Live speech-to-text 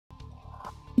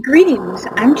Greetings,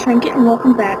 I'm Trinket and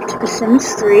welcome back to The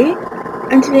Sims 3,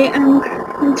 and today I'm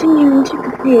continuing to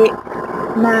create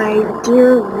my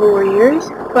dear warriors,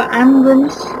 but I'm going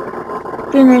to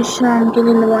finish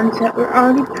getting the ones that were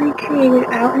already pre-created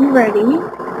out and ready.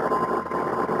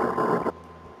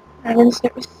 I'm going to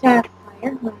start with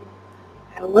Sapphire, who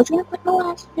I was going to put in the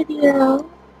last video,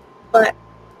 but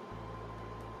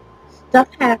stuff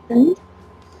happened,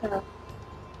 so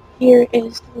here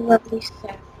is the lovely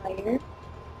Sapphire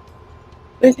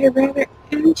with her rather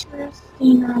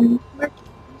interesting markings.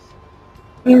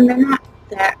 I mean, they're not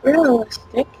that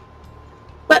realistic,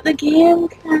 but the game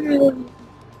kind of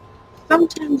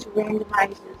sometimes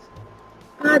randomizes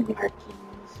odd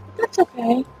markings, but that's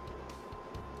okay.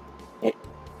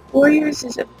 Warriors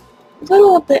is a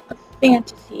little bit of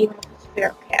fantasy, even if it's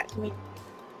feral cats. I mean,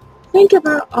 think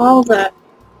about all the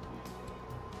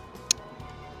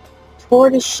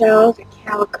tortoise shells or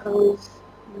calicos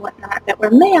and whatnot that were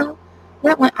male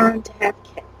that went on to have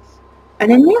kids.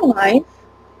 And in real life,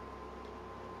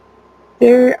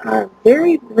 there are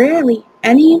very rarely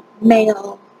any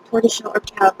male tortoiseshell or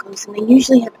calicos, and they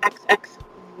usually have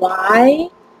XXY,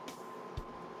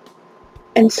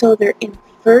 and so they're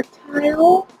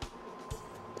infertile.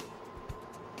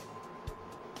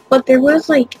 But there was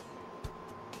like,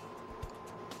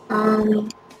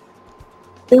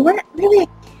 they weren't really a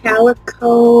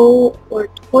calico or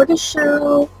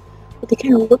tortoiseshell, but they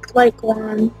kind of looked like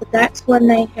one. But that's when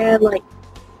they had like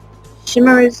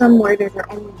chimerism, where they're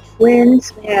their own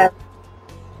twins. They have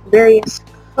various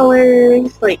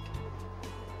colors, like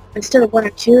instead of one or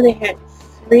two, they had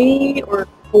 3 or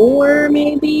 4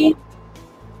 maybe.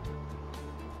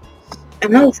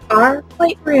 And those are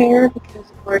quite rare because,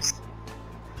 of course,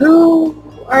 who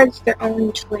are their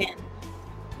own twin,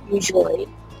 usually?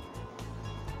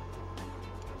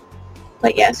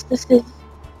 But yes, this is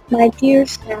my dear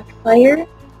Sapphire,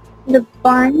 the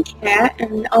barn cat,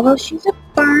 and although she's a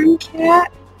barn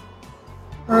cat,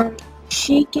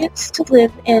 she gets to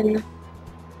live in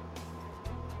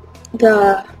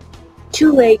the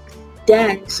two-legged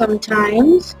den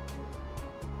sometimes,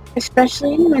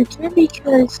 especially in winter,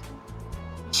 because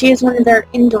she is one of their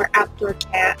indoor-outdoor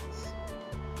cats.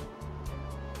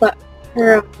 But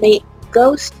her mate,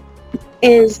 Ghost,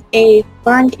 is a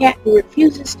barn cat who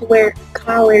refuses to wear a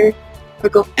collar or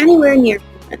go anywhere near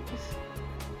humans.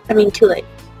 I mean, two legs.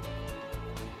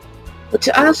 But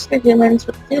to us, they're humans,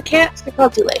 but to the cats, they're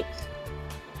called two legs.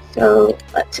 So,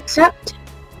 let's accept.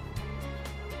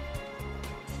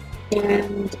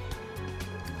 And I'm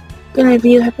gonna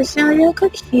review her personality real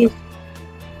quick. She's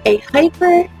a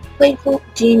hyper playful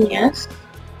genius,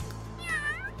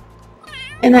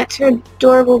 and that's her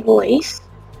adorable voice.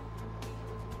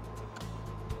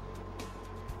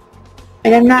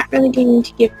 And I'm not really going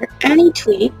to give her any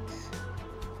tweaks,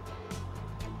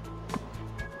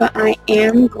 but I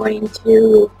am going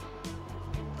to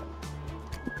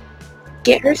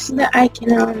get her so that I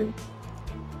can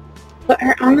put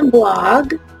her on the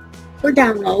blog for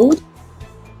download.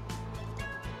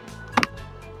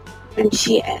 And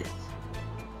she is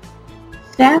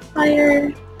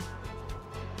Sapphire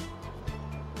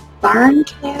Barn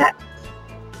Cat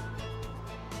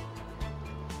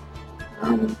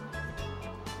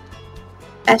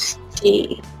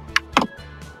SG.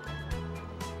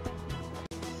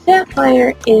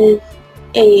 Sapphire is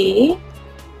a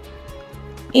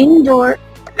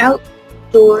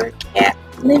indoor-outdoor cat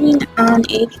living on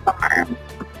a farm.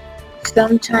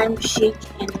 Sometimes she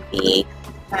can be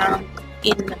found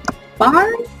in the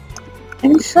barn,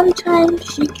 and sometimes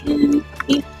she can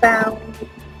be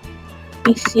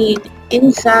seen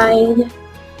inside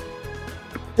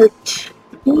her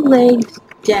two-legged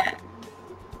den.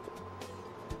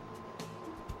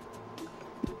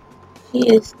 She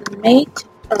is the mate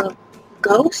of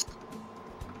Ghost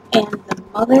and the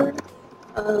mother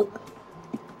of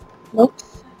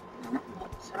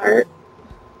Mozart.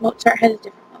 Mozart has a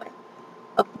different mother.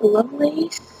 Of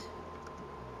Lovelace,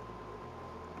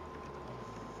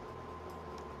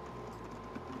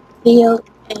 Theo,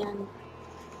 and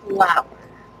Flower.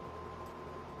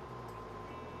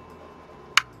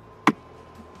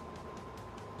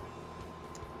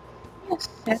 Yes,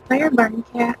 Sapphire Barn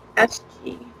Cat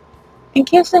SG. In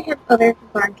case I have other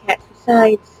barn cats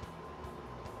besides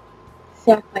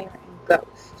Sapphire and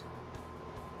Ghost.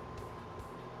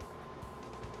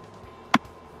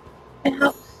 It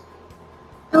helps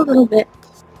a little bit,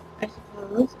 I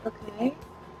suppose. Okay.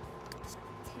 So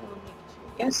make sure,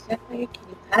 yes, Sapphire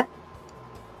kitty pet.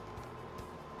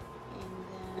 And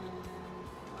then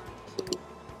I want to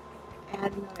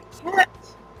add another cat.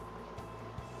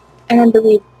 And I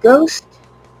believe Ghost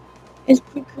is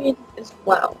pre-created as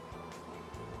well.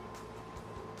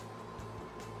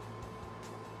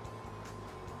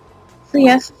 So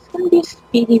yes, it's going to be a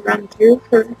speedy run through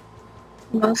for the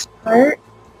most part.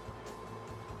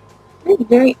 Very,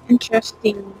 very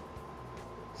interesting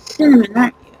cinnamon,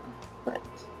 aren't you? But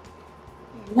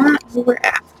you're not who we're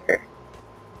after.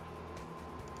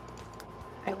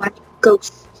 I want a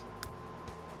ghost.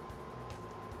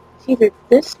 It's either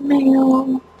this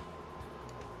male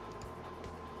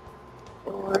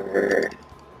or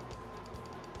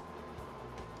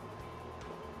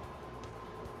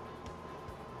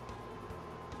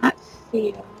not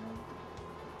Theo.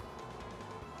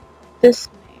 This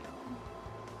male.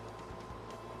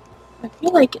 I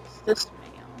feel like it's this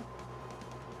male.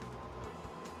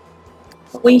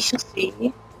 But we shall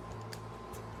see.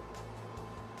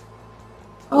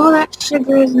 Oh, that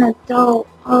sugar is an adult.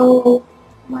 Oh,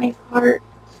 my heart.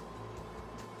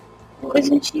 Oh,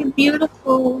 isn't she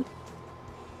beautiful?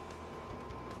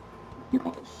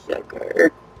 Oh,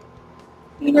 sugar.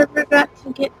 You never got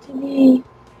to get to be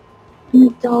an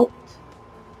adult.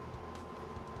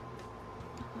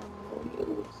 Oh,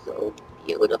 you're so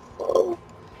beautiful.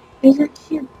 Isn't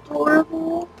she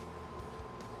adorable?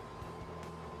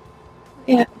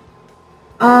 Yeah.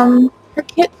 Her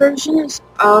kit version is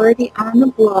already on the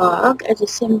blog as a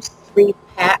Sims 3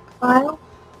 pack file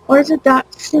or as a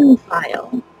 .sim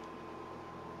file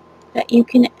that you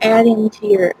can add into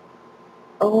your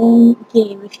own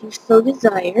game if you so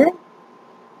desire.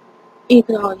 You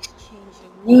can always change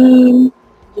your name,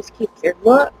 just keep your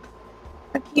look,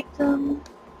 or keep them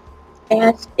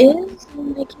as is,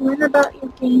 and they can learn about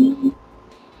your game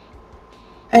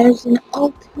as an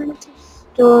alternative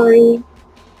story,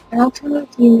 an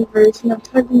alternative universe, and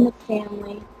targeting the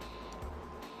family.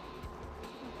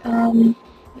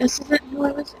 This isn't who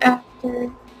I was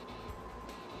after.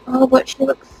 Oh, but she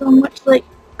looks so much like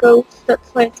Ghost, that's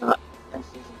why I thought this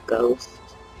is a ghost.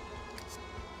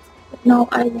 But no,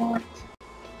 I want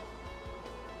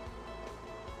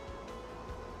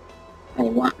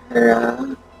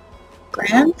her,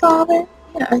 grandfather?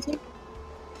 Yeah, I think.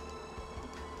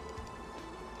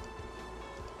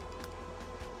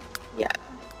 Yeah.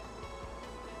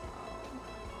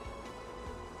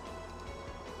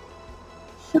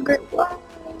 Sugar, why?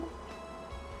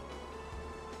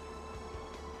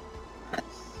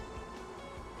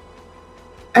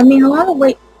 I mean, a lot of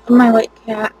my white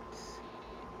cats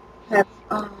have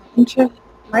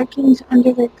markings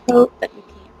under their coat that you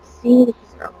can't see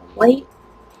because they're all white,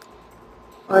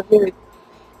 or very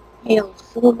pale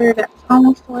silver that's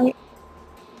almost white.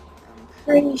 I'm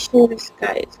pretty sure this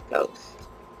guy is a ghost.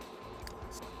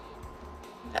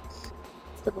 Let's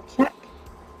double check.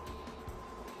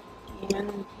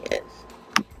 And he is.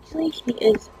 Actually, he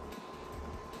is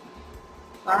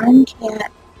Barn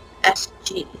Cat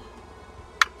SG.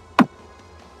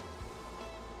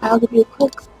 I'll give you a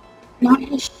quick, not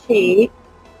his shape.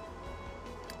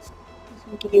 I'm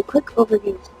going to give you a quick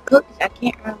overview of the coat because I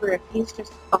can't remember if he's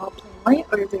just all plain white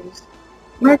or if there's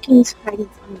markings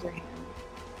hiding under him.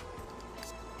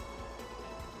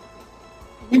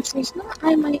 And if there's not,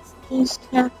 I might just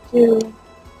have to.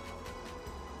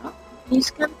 Oh, he's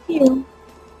got a few.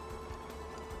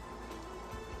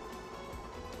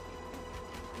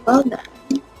 Well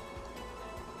then,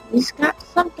 he's got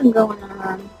something going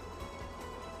on.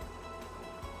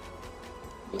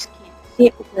 Just can't see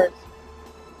it because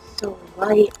it's so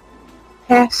light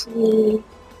and opassity.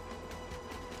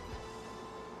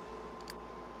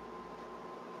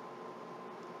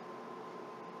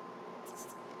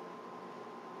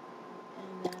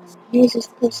 And then here's his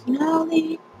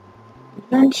personality: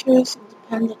 adventurous,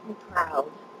 independent, and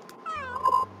proud.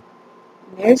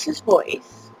 And there's his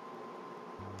voice.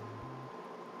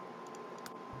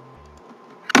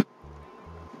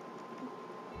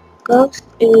 Ghost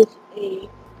is a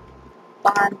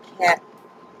barn cat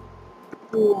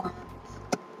who wants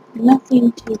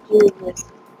nothing to do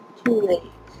with 2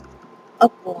 legs,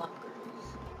 up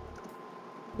walkers,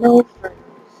 no furs,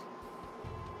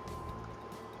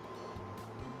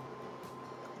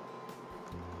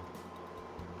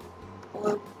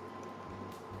 or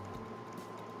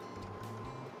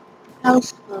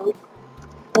housefolk,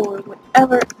 or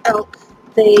whatever else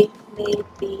they may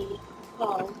be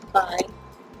called by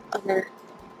other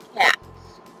cats.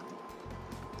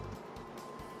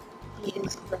 He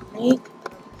is the mate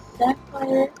of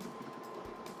Sapphire,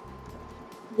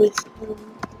 with whom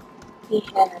he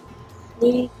had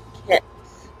 3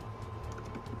 kits: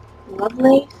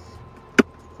 Lovelace,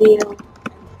 Theo,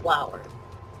 and Flower.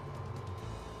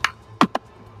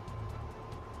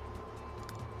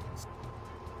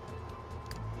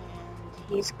 And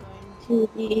he's going to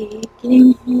be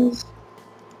getting his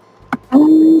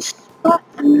own spot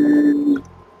on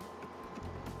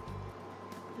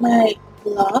my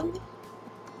blog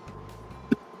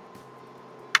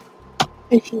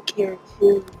if you care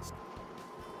to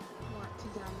want to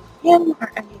download him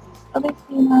or any of these other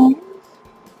felines.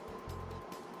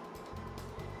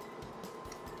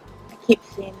 I keep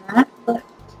saying that, but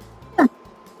yeah.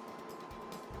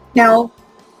 Now,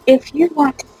 if you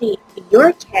want to see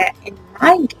your cat in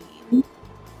my game,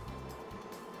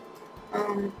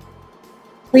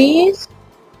 please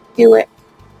do it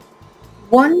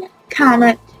 1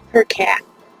 comment per cat.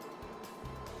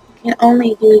 You can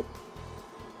only do,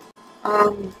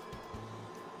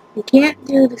 you can't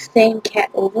do the same cat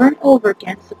over and over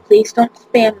again, so please don't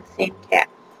spam the same cat.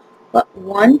 But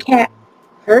 1 cat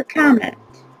per comment,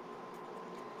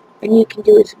 and you can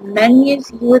do as many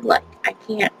as you would like.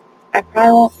 I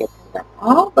probably won't get to them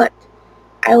all, but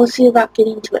I will see about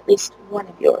getting to at least one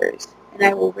of yours, and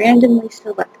I will randomly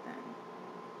select them.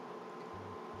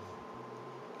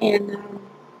 And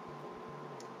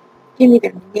give me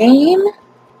their name,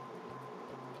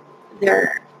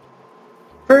 their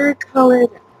fur color,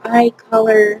 their eye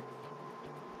color,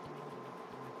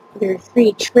 their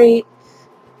 3 traits,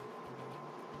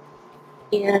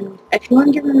 and if you want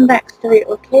to give them a backstory,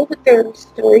 okay, but their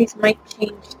stories might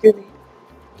change through the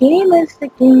game as the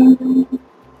game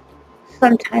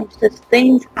sometimes does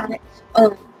things on its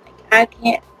own. Like, I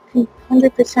can't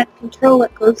 100% control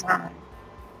what goes on,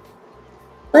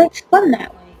 but it's fun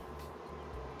that way.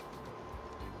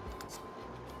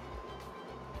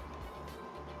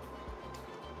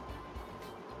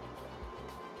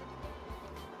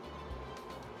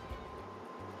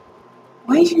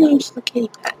 Why is your name still Kitty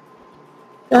Pet?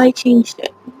 Well, I changed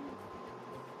it.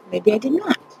 Maybe I did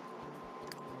not.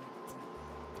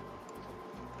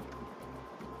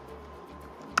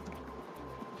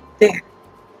 There.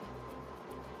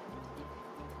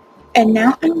 And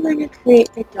now I'm going to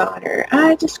create the daughter.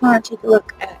 I just want to take a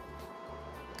look at.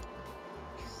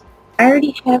 I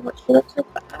already have what she looks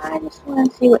like, but I just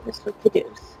want to see what this would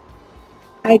produce.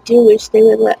 I do wish they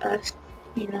would let us,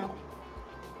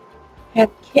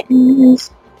 have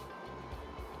kittens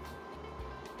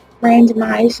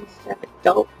randomized instead of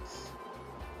adults.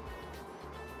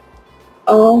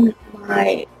 Oh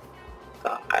my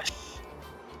gosh.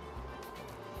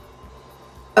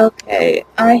 Okay,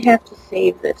 I have to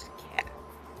save this cat.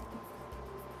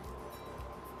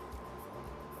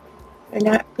 They're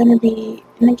not going to be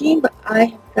in the game, but I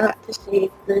have got to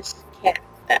save this cat.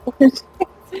 That was...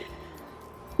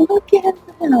 Look at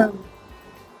them.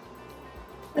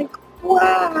 Like,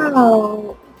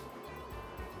 wow.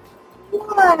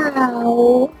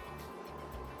 Wow.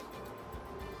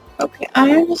 Okay, I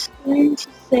am just going to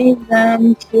save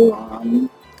them to,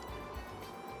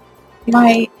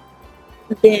 my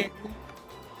bin.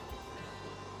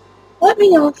 Let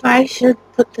me know if I should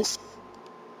put this.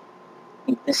 I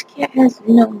think this cat has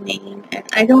no name, and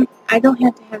I don't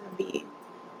have to have it be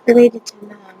related to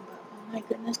them, but oh my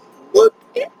goodness, look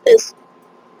at this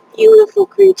beautiful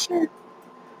creature.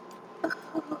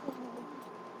 Oh.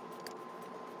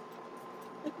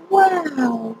 Like,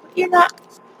 wow, but you're not,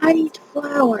 I need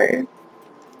flower.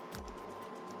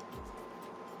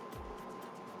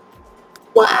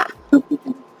 Wow.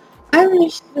 I'm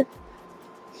just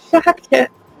shocked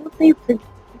at what they could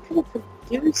have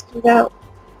produced without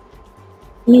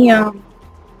me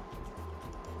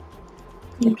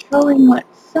controlling what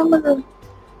some of the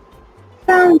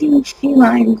founding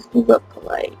felines look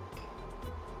like.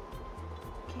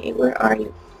 Okay, where are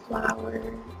you, flower?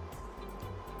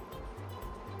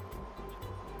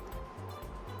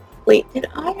 Wait, did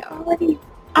I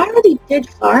already did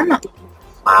flower. I'm not looking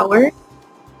for flower.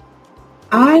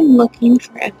 I'm looking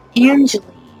for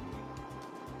Evangeline.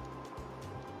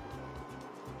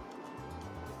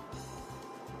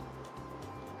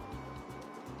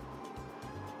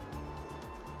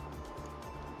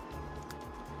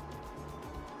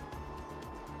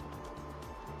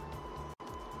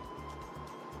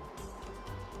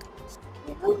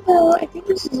 Hello, I think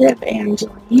this is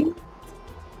Evangeline.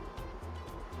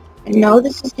 And no,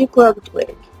 this is Duke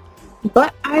Ludwig.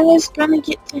 But I was gonna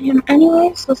get to him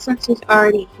anyway, so since he's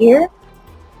already here,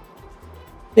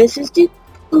 this is Duke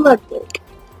Ludwig,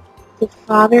 the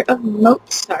father of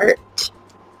Mozart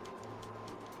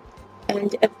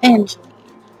and Evangeline.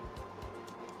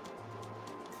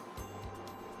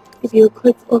 Give you a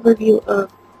quick overview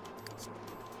of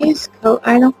his coat.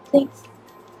 I don't think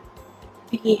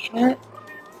he had...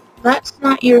 That's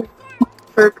not your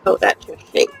fur coat, that's your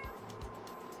shape.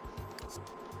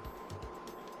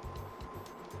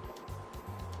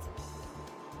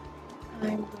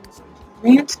 I'm going to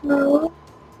advance mode.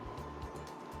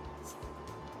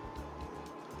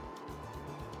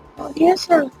 Well, here's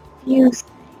a few things.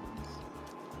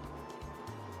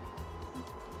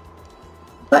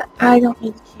 But I don't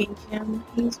need to change him.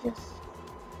 He's just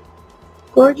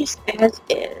gorgeous as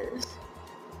is.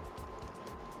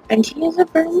 And he is a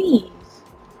Burmese.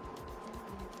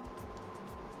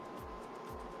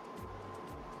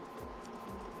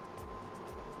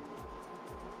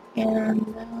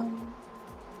 And,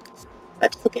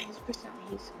 let's look at his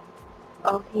personality.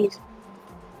 He's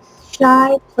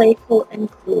shy, playful, and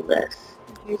clueless.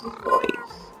 And here's his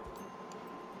voice.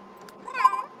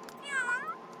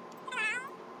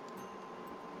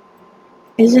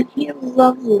 Isn't he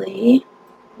lovely?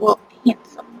 Well,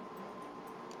 handsome.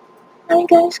 I mean,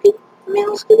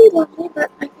 males can be lovely, but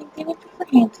I think they would prefer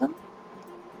handsome.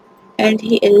 And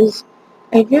he is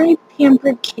a very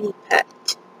pampered kitty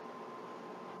pet.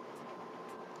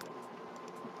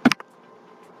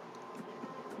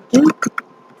 Duke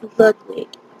Ludwig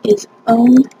is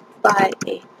owned by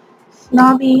a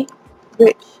snobby,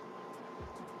 rich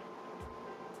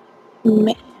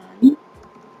man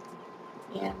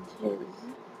and his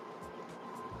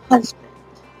husband.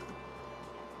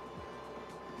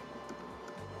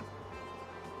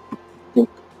 Duke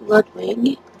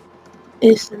Ludwig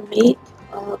is the mate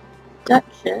of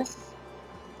Duchess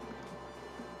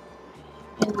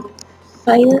and the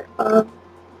sire of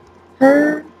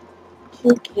her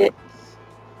 2 kids.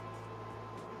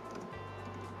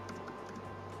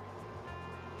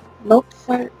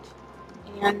 Mozart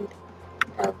and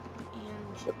of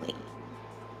Angeline.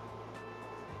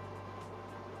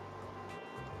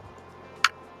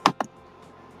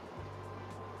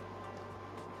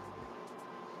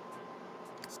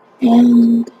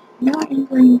 And now I'm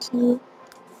going to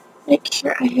make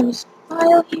sure I have his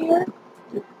file here.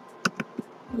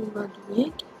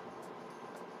 Ludwig.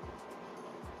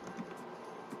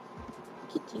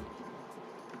 Kitty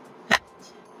pet.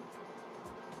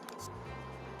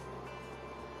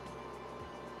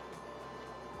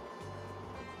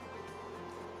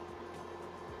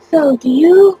 So,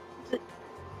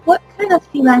 what kind of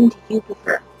feline do you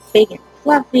prefer? Big and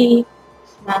fluffy,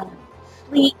 small and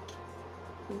sleek,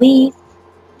 leaf?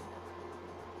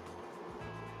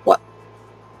 What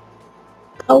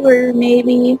color,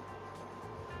 maybe?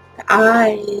 The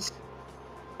eyes?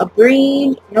 A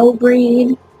breed? No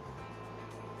breed?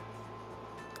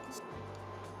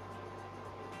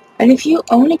 And if you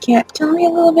own a cat, tell me a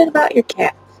little bit about your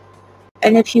cat.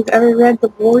 And if you've ever read the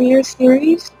Warrior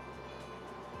series,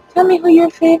 tell me who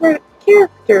your favorite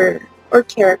character or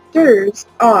characters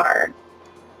are.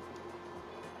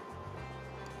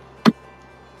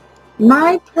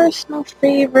 My personal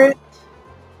favorite,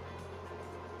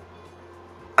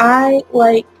 I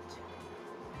liked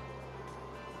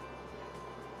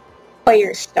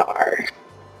Firestar.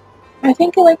 I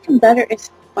think I liked him better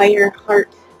as Fireheart.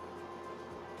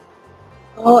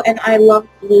 Oh, and I love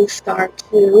Blue Star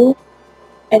too.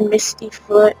 And Misty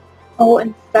Foot. Oh,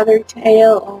 and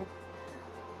Feathertail.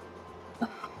 Oh.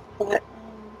 But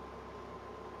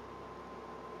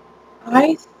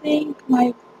I think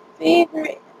my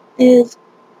favorite is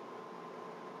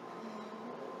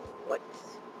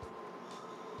what's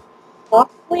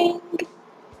Hawkwing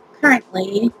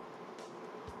currently,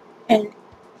 and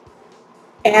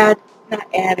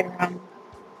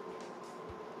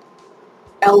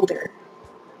Elder.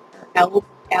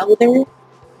 Elder?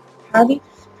 How do you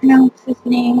pronounce his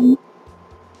name?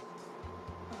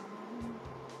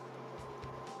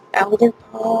 Elder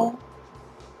Paul?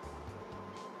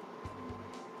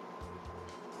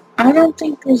 I don't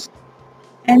think there's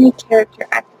any character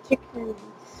I particularly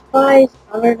despise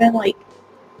other than, like,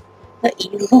 the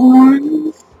evil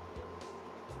ones.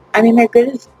 I mean, they're good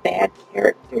as bad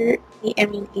characters.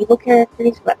 Evil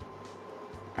characters, but,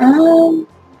 I'm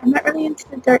not really into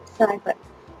the dark side, but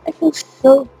I feel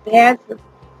so bad for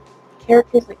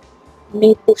characters like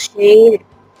Maple Shade and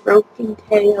Broken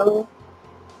Tail.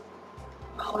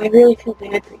 Oh, I really feel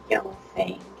bad for Yellow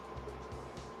Fang.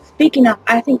 Speaking of,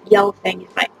 I think Yellow Fang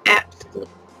is my absolute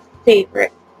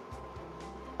favorite,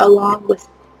 along with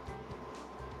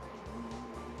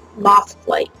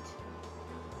Mothflight.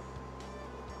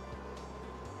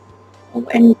 Oh,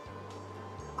 and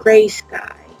Gray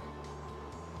Sky.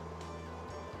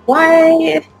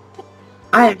 Why?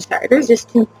 I am sorry, there's just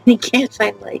too many cats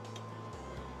I like.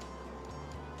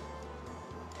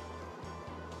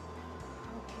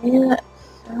 Okay,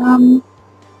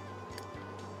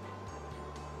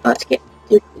 let's get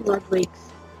Duke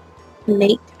Ludwig's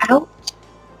mate out.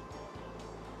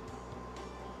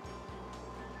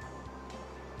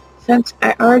 Since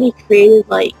I already created,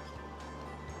 like,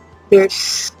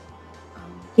 there's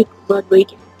Duke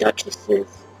Ludwig and Duchess's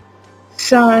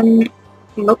son,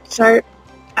 Mozart,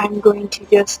 I'm going to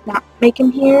just not make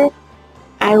him here.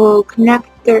 I will connect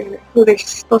who they're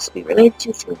supposed to be related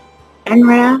to through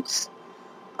NRAS,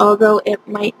 although it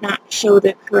might not show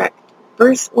the correct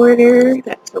birth order.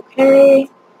 That's okay.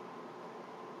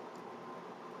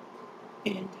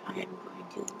 And I'm going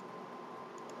to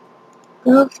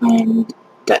go find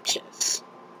Duchess.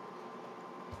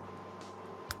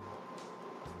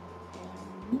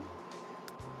 And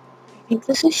I think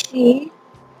this is she.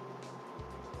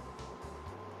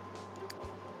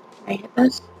 I hit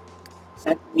this.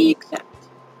 Let me accept.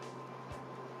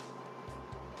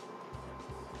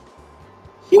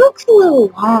 She looks a little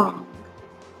long.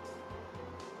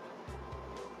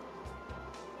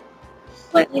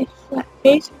 Slightly flat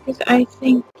face because I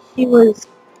think she was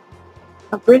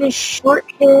a British short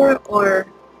hair or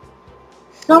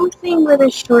something with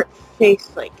a short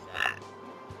face like that.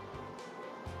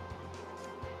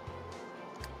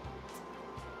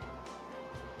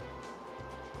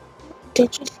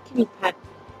 Duchess kitty pet.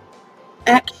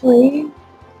 Actually,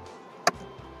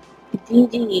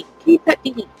 DD. Kitty pet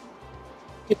DD.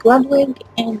 The Ludwig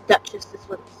and Duchess is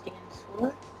what it stands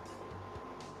for.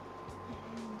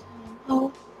 And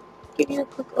I'll give you a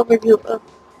quick overview of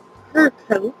her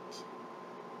coat.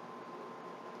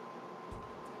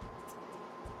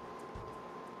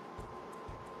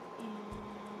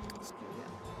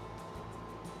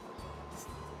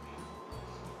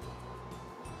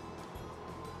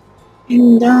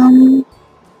 And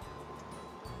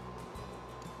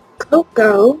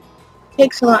Coco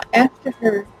takes a lot after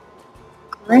her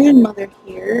grandmother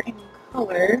here in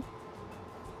color.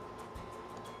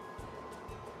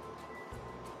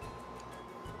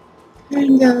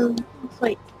 Kind of looks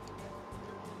like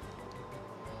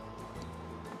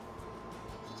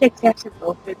she takes after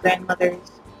both her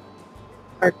grandmothers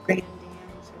or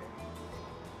granddads or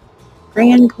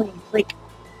grand queens. Like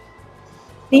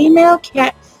female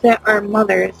cats that are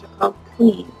mothers are called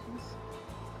queens.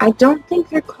 I don't think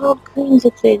they're called queens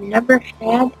if they've never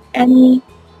had any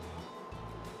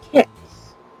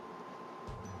kits.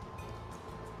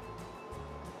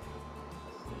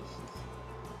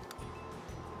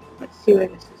 Let's see where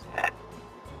this is at.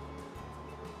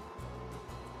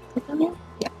 Click on it?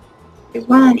 Yeah. There's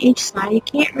one on each side. You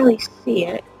can't really see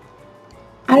it.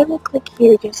 I will click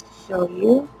here just to show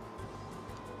you.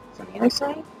 It's on the other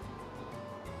side.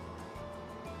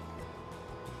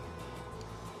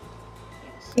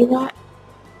 See that?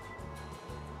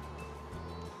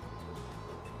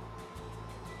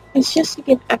 It's just to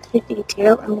give extra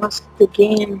detail unless the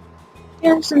game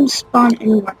hasn't spawned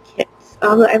any more kits.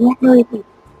 Although I won't really be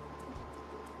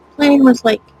playing with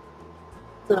like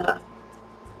the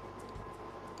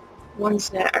ones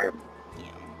that are, you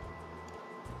know,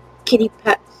 kitty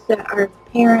pets that are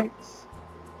parents.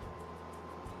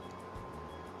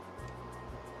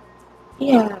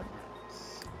 Yeah.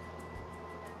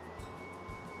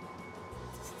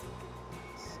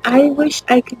 I wish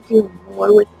I could do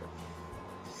more with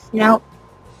the snout,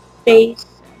 face,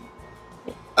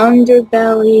 and the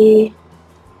underbelly,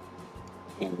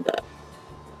 and the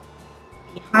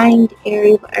behind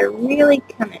area, but I really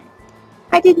couldn't.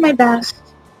 I did my best.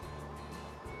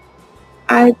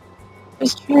 I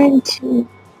was trying to,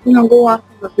 you know, go off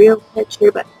of a real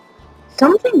picture, but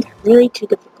some things are really too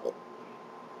difficult.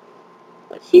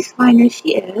 But she's fine as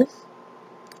she is.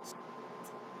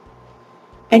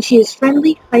 And she is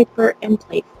friendly, hyper, and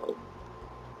playful.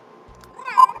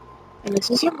 And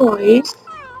this is your boys.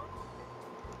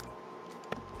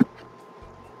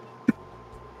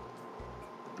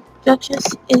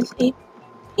 Duchess is a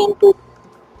pink,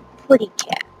 pretty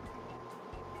cat.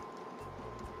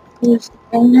 Here's the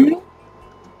owner.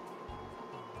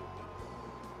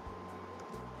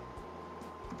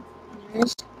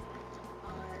 Here's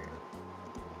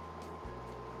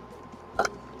our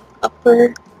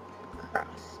upper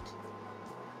crust.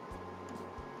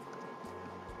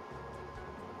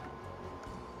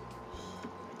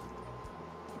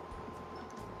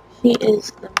 She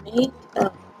is the mate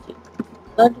of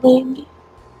Ludwig,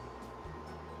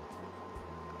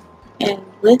 and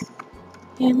with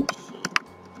him she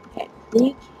had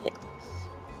 3 kids.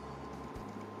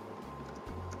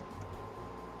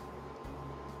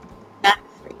 Not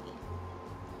 3.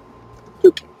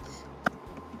 2 kids.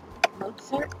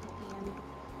 Mozart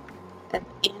and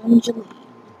Angeline.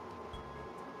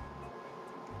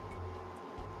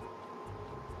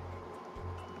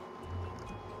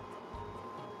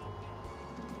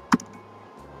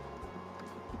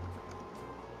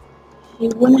 She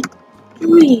wouldn't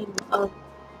dream of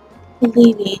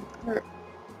leaving her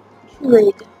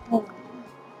two-legged home.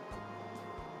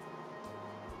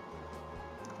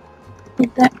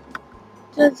 But that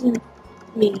doesn't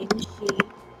mean she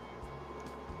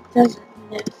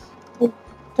doesn't miss her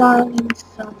darling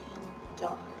son and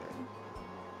daughter.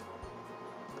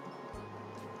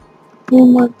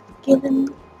 whom were given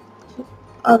to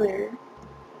other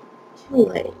 2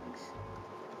 legs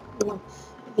once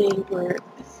they were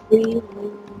 3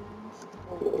 moons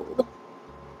old.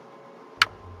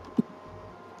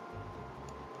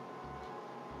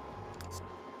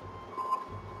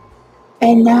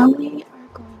 And now we are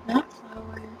going that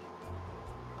flower.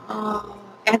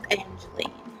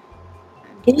 Evangeline.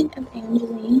 I'm getting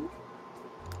Evangeline.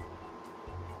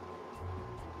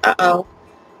 Uh-oh.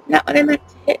 Not what I meant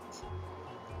to hit.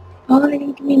 Oh, you're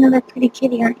gonna give me another pretty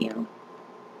kitty, aren't you?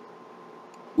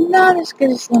 Not as good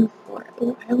as one before.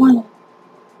 Ooh, I wanna...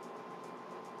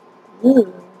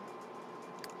 Ooh.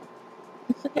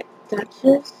 Let's look at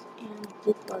Duchess and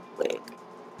Duke Ludwig.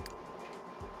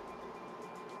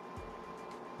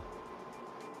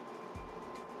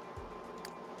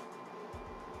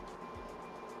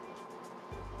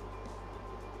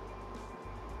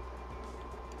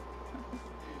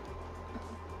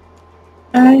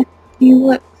 He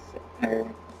looks,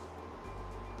 or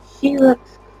she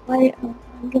looks quite,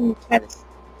 I'm gonna try to,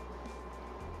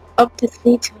 up to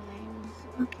 3 times.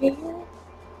 Okay, yeah.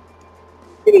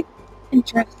 Pretty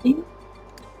interesting.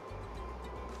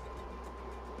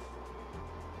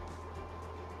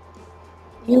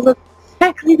 You look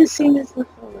exactly the same as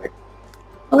before.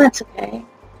 Oh, that's okay.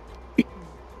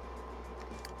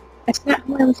 That's not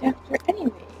who I was after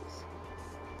anyways.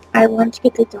 I want to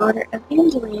get the daughter of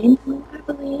Angeline, who I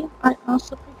believe I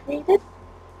also created.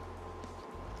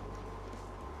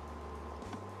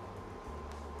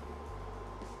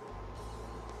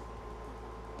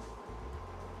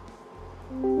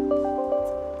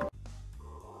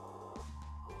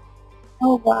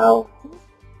 Oh wow, this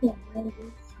reminds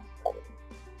me of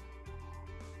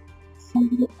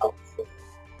somebody else's.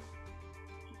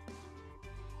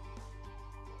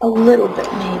 A little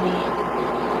bit maybe.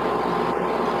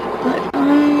 But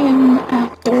I am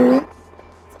after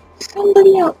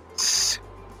somebody else.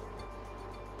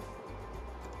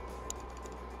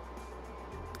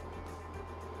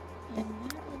 And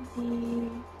that would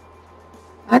be...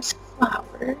 that's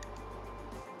flower.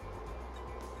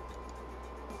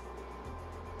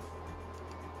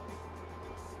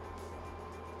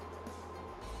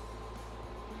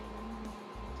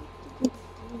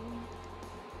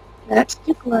 That's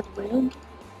Duke Ludwig.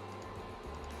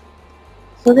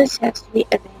 So this has to be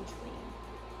Evangeline.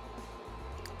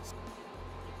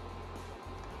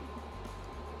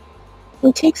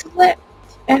 Who takes a left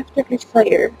after his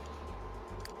fire.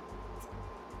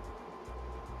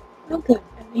 Oh good,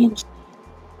 Evangeline.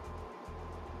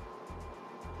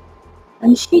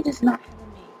 And she does not have a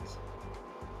mate.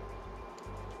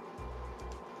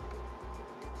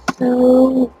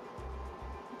 So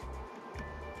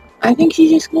I think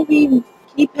she's just gonna be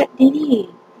kitty pet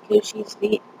Diddy because she's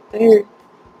their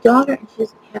daughter and she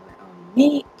doesn't have her own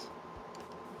mate.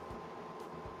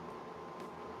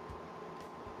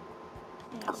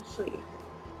 And I'll show you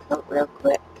her coat real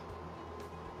quick.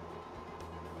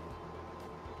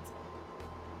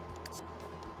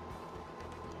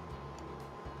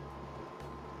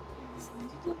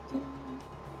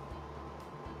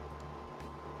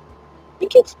 I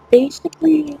think it's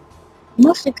basically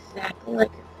almost exactly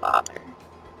like her father.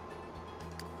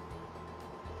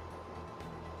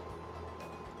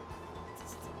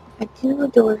 I do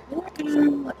adore her,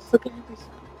 and let's look at her herself.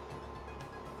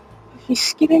 She's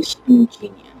skittish and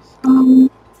genius.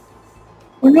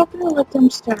 We're not gonna let them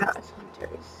start out as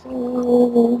hunters,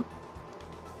 so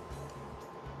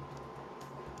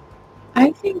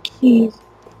I think he's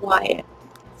quiet.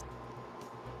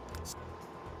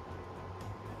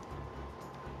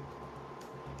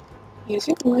 Here's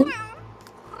your boy.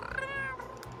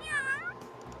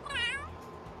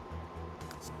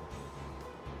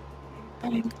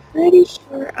 I'm pretty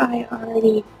sure I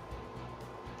already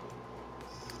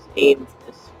saved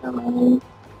this fellow.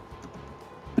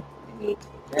 I need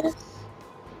this.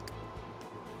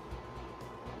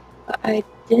 But I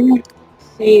didn't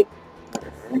save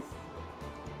her.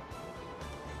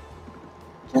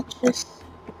 Duchess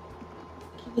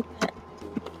kitty pet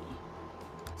duty.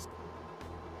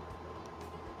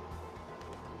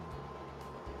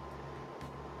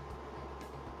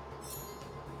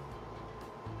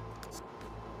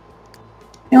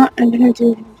 You know what I'm gonna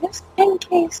do just in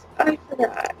case I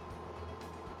forgot.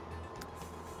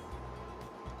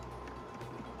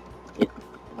 Get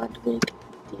Ludwig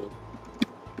did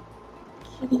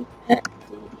kitty pet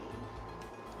duty.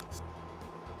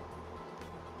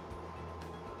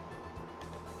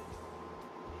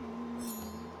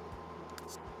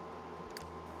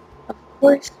 Of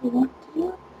course we want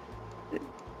to do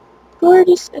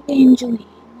gorgeous Evangeline.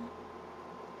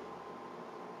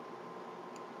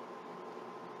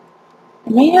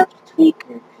 may have to tweak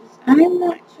her because I'm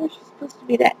not sure she's supposed to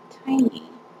be that tiny.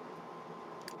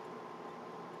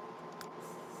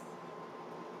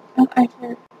 Oh, I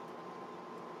heard.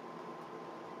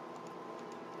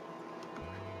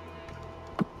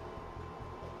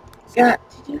 Got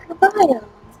to do her bio.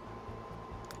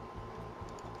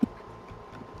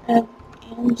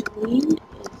 Angeline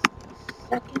is the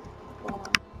second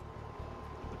born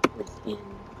within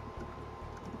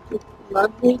the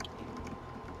Ludwig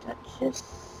and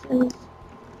Duchess's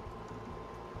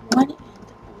one and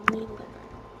only litter.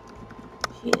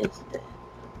 She is the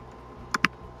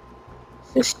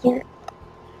sister.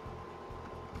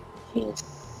 She is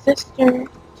sister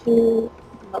to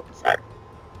Mozart.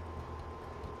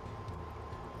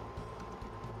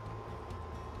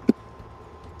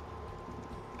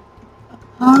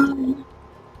 Upon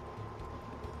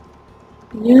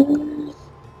news,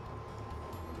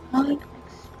 upon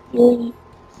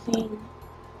experiencing,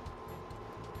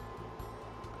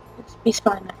 let's be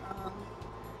spelling that wrong.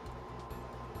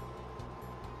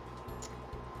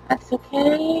 That's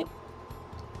okay.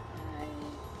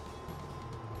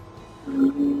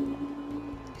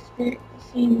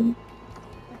 Experiencing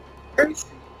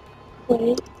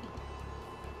earthquake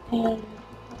and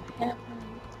what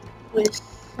happened with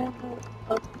several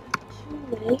of the two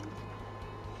legs,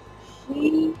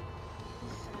 she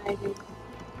decided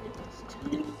it was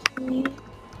time to leave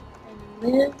and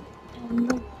live in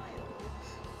the wilds.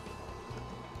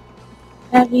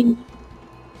 Having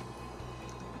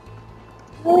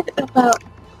heard about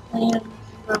plans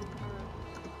from her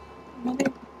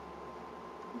mother,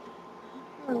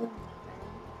 her mother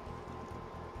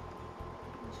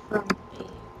was from a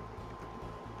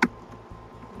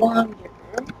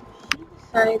wanderer, she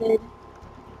decided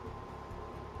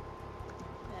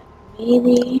that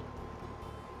maybe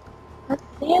her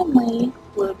family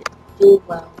would do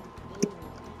well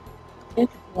if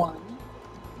one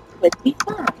could be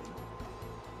found.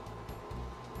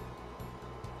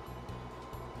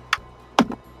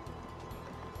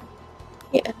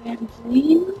 Okay,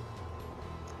 Evangeline,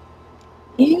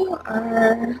 you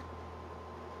are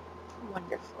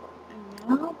wonderful. And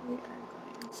now we are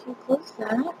going to close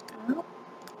that out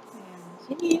and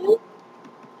see you,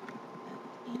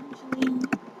 Evangeline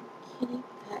Kitty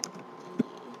Pet D.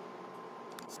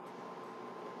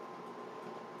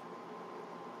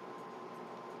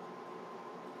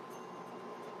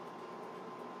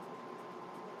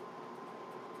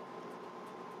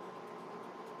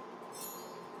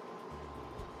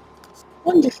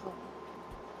 Wonderful.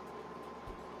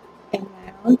 And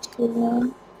now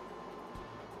to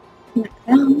connect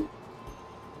them.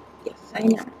 Yes, I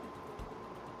know.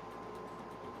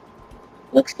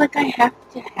 Looks like I have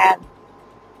to have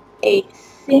a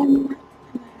sim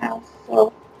in the house,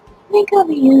 so I think I'll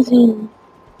be using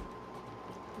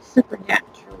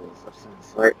supernaturals of some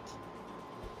sort.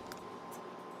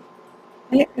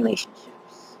 Pet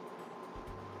relationships.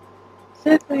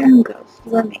 Sapphire and Ghost,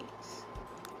 you are mates.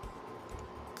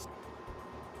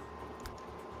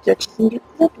 Duchess and Duke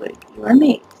Ludwig, you are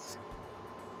mates.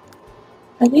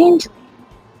 Evangeline.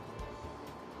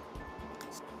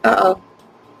 Uh-oh.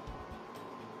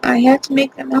 I have to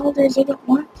make them elders, I don't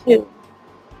want to.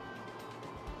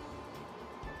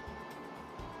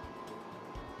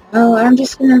 Oh, I'm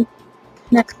just gonna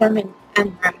connect them in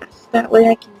mass. That way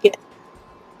I can get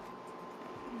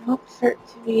Mozart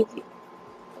to be the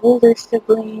older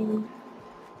sibling.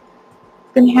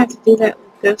 I'm gonna have to do that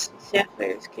with Ghost and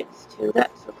Sapphire's kids too.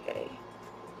 That's okay.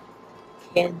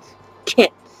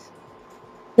 Kids.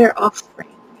 Their offspring.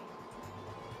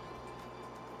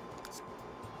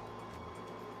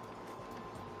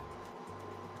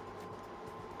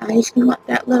 I just gonna let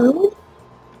that load.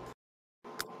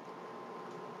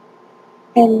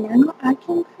 And now I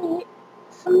can create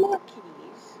some more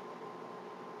kitties.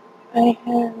 I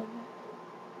have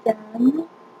done.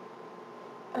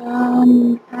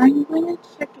 I'm going to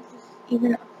check if this is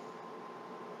even a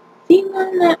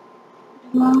female that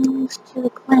belongs to the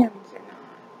clans or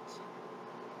not.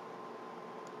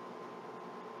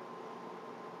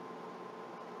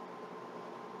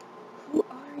 Who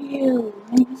are you?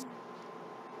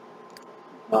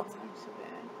 Oh, I'm so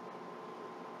bad.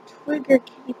 Twigger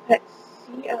Kitty Pet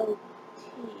CLT.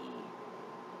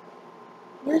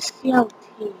 Where's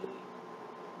CLT?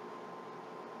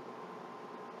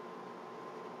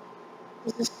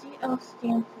 Does the CL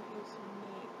stand for his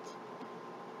mate?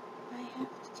 I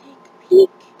have to take a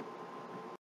peek.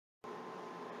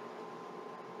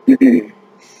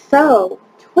 So,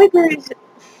 Twigger is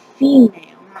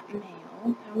female, not male.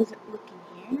 I was looking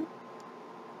here.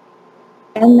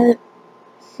 And the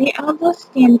CL does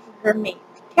stand for her mate,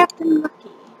 Captain Lucky.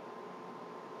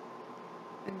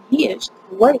 He is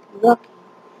quite lucky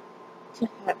to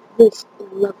have this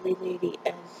lovely lady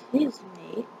as his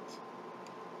mate.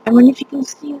 I wonder if you can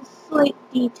see a slight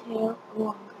detail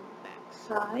along her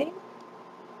backside.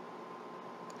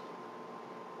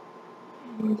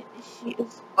 And she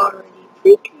is already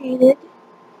pre-treated.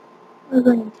 We're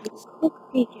going to take a quick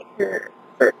peek at her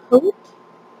fur coat.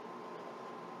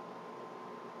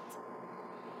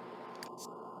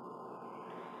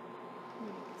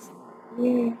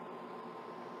 Here.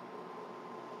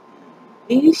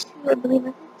 These two, I believe,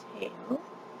 are the tail.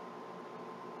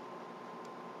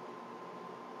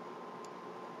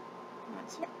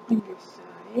 That's her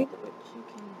underside, which you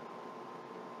can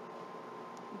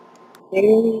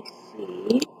barely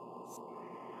see.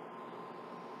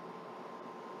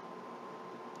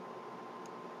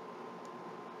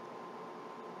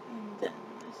 And then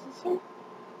this is her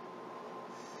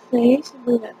face. I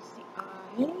believe that's the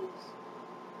eyes.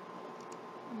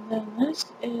 And then this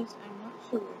is, I'm not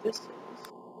sure where this is.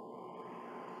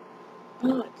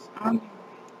 Oh, it's on her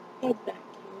head back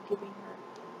here, giving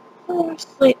her a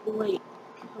slight light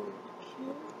colored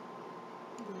here.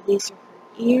 And these are her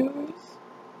ears,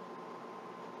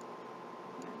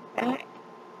 her back,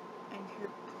 and her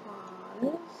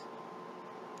paws.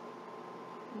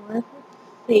 More of her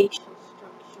facial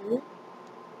structure. And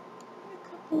a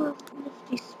couple of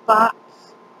nifty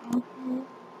spots on her.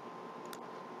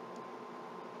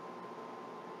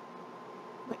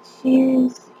 But she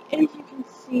is, as you can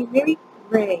see, very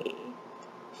gray.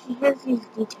 She has these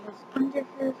details under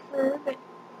her fur that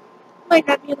you might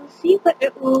not be able to see, but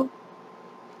it will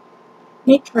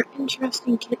make for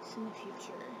interesting kits in the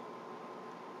future.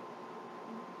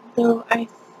 Though I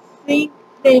think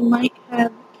they might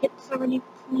have kits already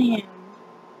planned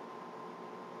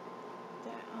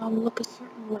that look a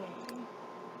certain way.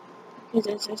 Because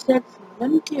as I said, some of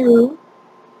them do.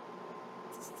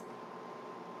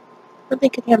 But they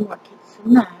could have more kits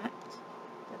than that.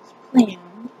 That's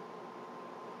planned.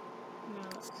 Now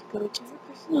let's go to her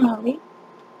personality.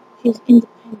 She is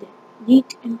independent,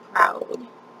 neat, and proud.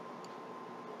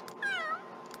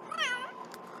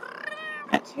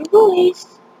 That's her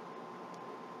voice.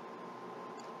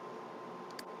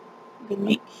 I'm going to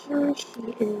make sure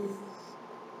she is...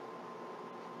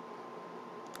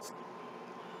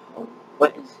 Oh,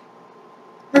 what is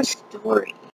her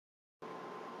story?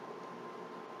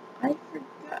 I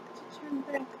forgot to turn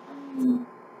back on.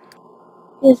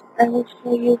 Yes, I will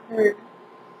show you her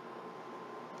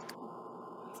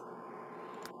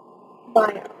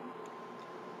bio.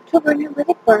 October and her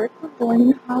little Bart were born in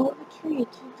the hollow of a tree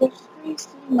to their stray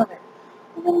city mother,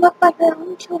 who was left by her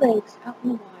own two legs out in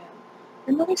the wild.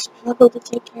 Their mother struggled to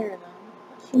take care of them,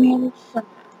 but she managed somehow.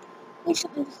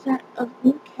 Recently, the scent of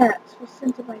new cats was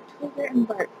scented by Twitter and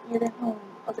Bart near their home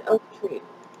of the oak tree.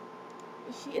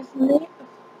 She is the mate of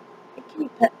a kitty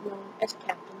pet known as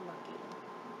Captain Lucky.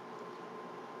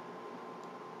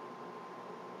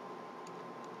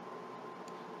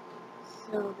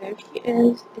 So there she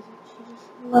is. Isn't she just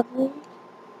lovely?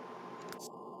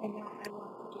 And now I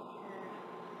want to get her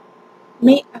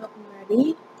mate out and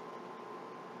ready.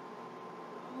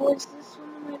 Oh, is this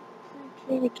one of my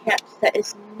pre-treated cats that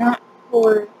is not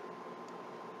for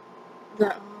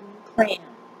the clans?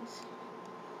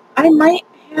 I might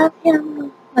have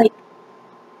him like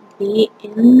be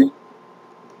in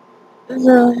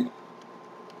the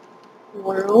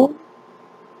world,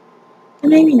 and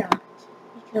maybe not,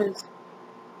 because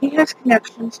he has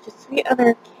connections to 3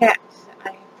 other cats that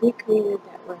I have recreated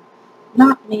that were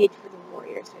not made for the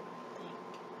warriors, I don't think.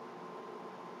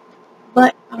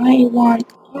 But I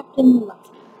want Captain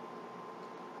Lucky.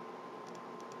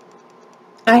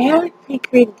 I haven't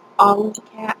recreated all of the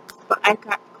cats, but I've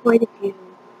got quite a few,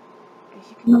 as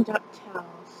you can no doubt tell,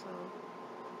 so...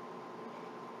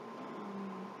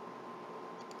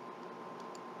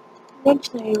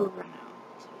 eventually I will run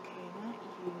out. Okay, not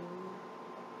you.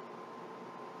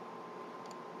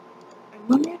 I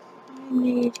wonder if I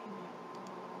made him at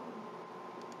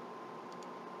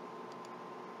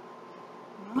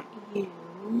all. Not you.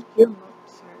 You're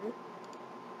Mozart.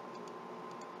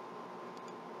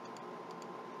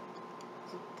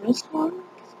 Is it this one?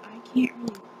 Because I can't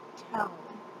really tell.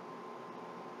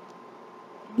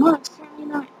 No, it's certainly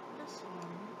not this one.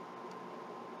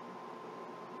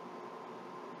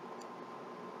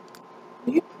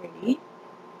 You're pretty.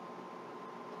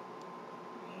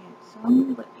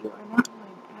 Handsome, but you are not who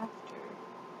I'm after.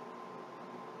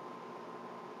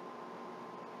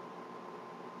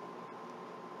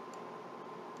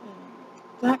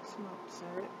 That's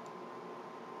Mozart.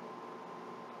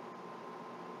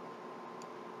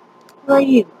 Who are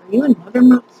you? Are you another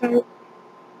Mozart?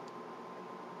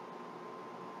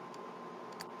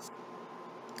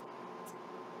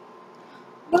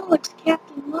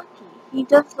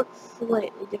 does look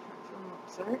slightly different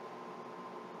from Mozart.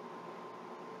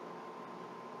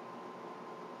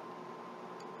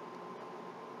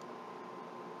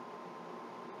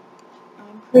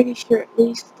 I'm pretty sure at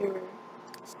least their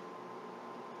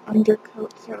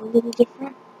undercoats are a little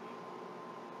different.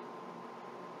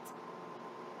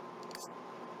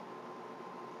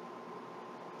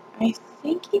 I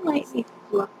think he might be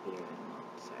fluffier than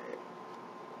Mozart.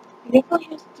 He definitely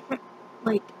has a different,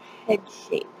 like, head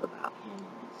shape about him.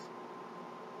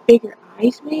 Bigger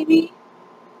eyes, maybe?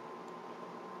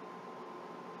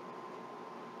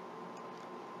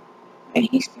 And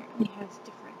he certainly has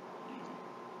different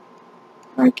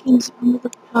markings under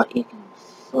the palette. You can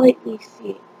slightly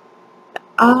see the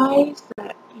eyes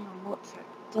that, Mozart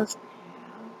doesn't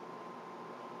have.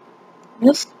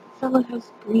 This fellow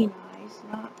has green eyes,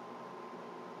 not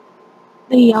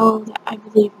the yellow that I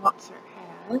believe Mozart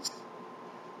has.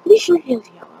 Pretty sure he has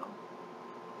yellow.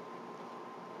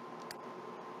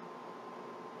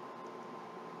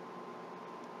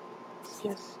 It's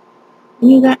just,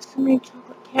 when you got so many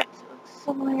chocolate cats that look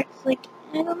similar, it's like,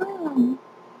 I don't know.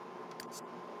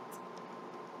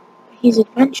 He's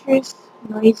adventurous,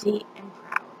 noisy, and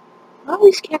proud. All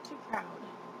these cats are proud.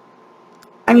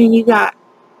 I mean, you got,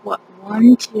 what,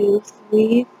 1, 2,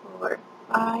 3, 4,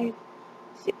 5,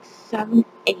 6, 7,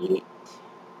 8,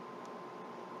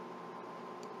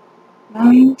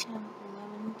 9, 10,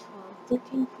 11, 12,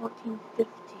 13, 14,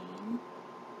 15,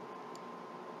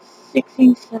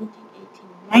 16, 17,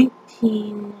 18,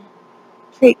 19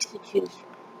 traits to choose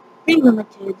from. Pretty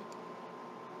limited.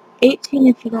 18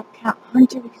 if you don't count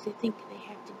Hunter, because I think they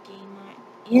have to gain that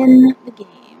in the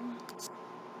game.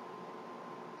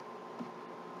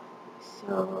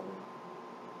 So,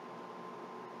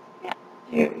 yeah,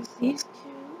 there's these two.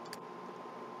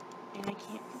 And I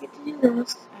can't forget to do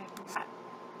this. I forgot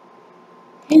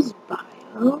his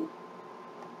bio.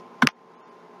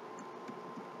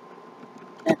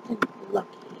 Captain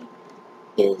Lucky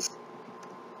is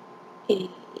a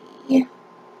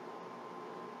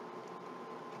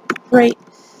bright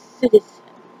citizen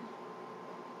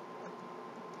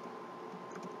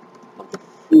of the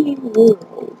free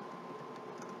world.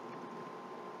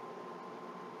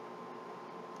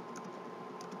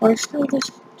 Or so the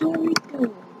story goes.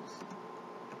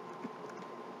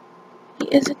 He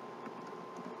is a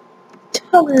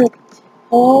teller of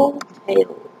all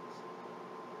tales,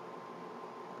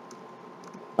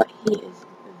 but he is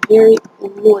very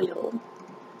loyal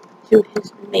to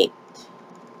his mate,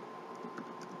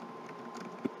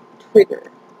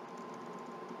 Trigger.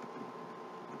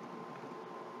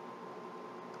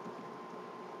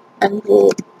 And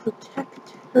will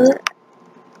protect her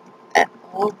at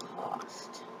all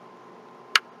cost.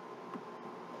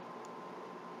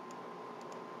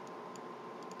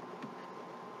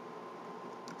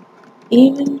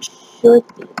 Even should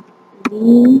it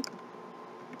mean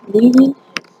leaving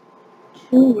his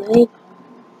two-leg home.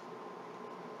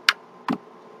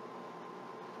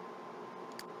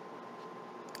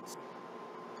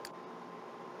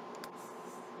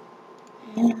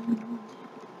 And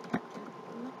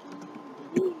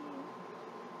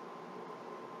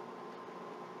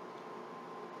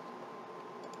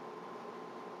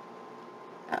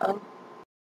uh-oh.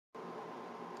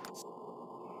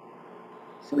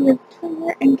 So we have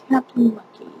Trigger and Captain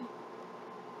Lucky.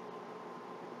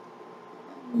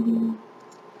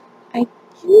 I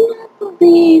do not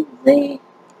believe they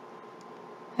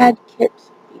had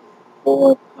kids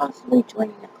before possibly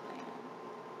joining a clan.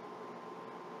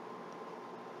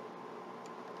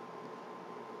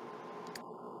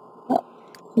 But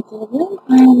instead of them,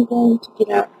 I am going to get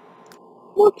out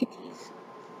more kitties.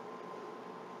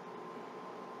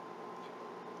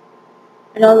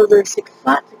 And although there are 6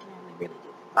 slots, I can only really do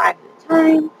 5 at a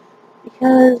time,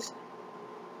 because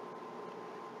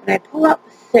when I pull out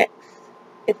the 6th,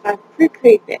 if I've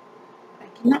pre-created it, I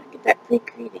cannot get that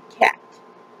pre-created cat.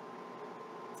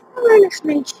 However, this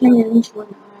may change when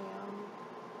I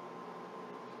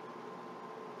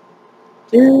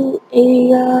do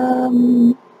a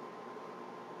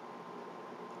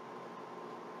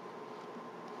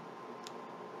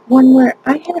one where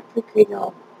I had it pre-created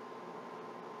all.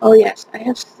 Oh yes, I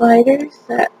have sliders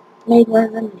that made one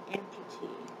of them an amputee.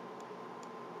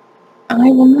 I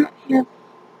will not have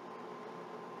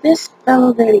this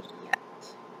fellow there yet,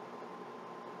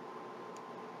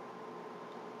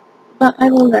 but I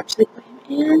will eventually put him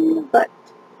in, but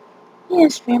he and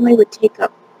his family would take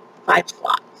up 5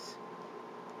 slots.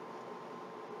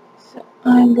 So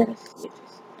I'm going to see if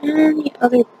there's any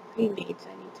other pre-mates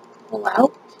I need to pull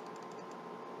out.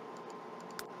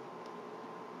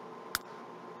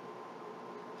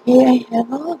 Okay, I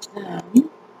have all of them.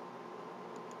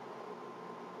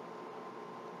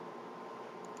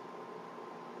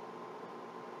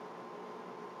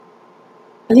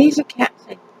 These are cats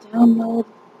I download.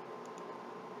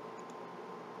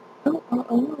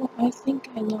 Oh, I think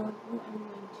I know who I'm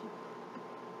going to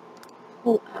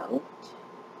pull out.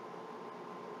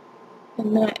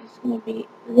 And that is going to be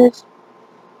this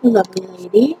lovely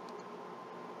lady.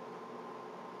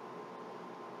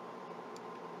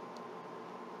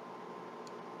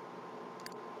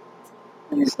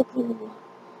 And this little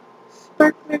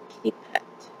sparkler kitty pet.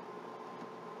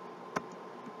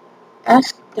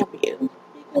 SW,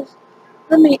 because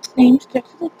her mate's name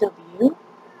starts with a W.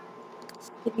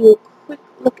 Give you a quick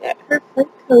look at her fur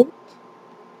coat.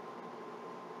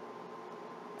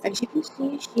 As you can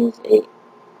see, she's a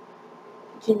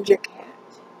ginger cat.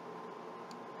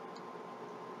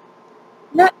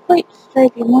 Not quite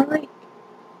stripy, more like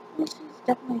this is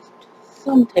definitely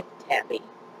some type of tabby.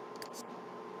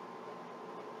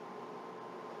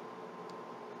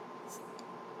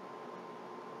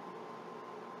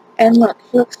 And look,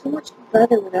 she looks so much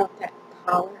better without that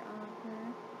collar on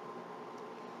her.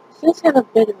 She does have a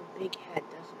bit of a big head,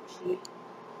 doesn't she?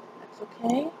 That's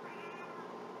okay.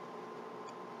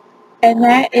 And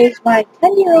that is my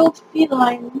 10-year-old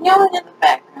feline meowing in the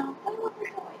background. I love her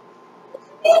toy. What's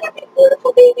the matter, my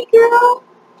beautiful baby girl?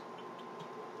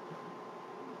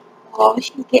 Oh,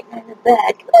 she's getting in the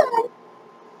bed. Come on.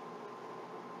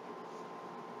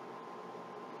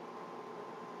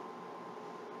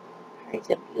 Here's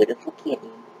a beautiful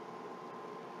kitty.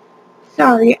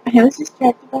 Sorry, I was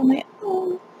distracted by my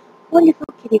own wonderful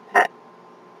kitty pet.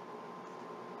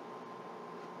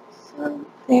 So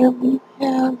there we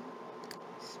have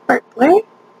Sparkler.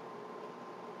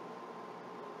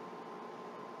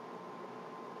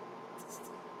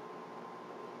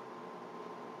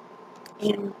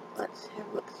 And let's have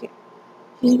a look here.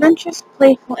 She's adventurous,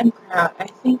 playful, and proud. I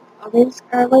think others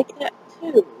are like that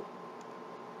too.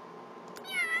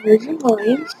 Here's your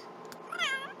boys.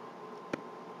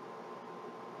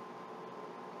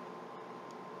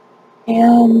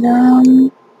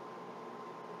 And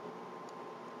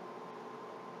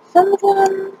some of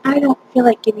them I don't feel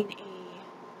like giving a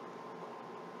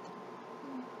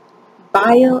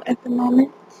bio at the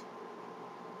moment.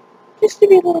 Just to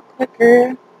be a little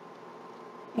quicker.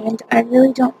 And I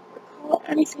really don't recall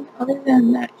anything other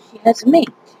than that she has a mate.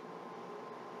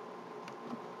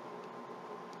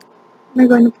 We're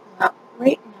going to pull out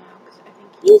right now because I think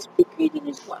he's pre-created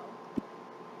as well.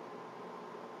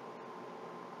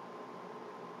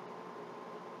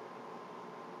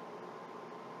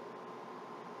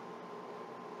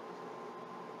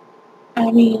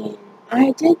 I mean,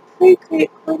 I did pre-create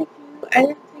quite a few. I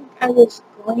didn't think I was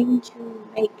going to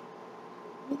make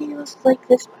videos like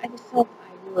this, but I decided I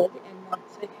would. And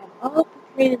once I have all the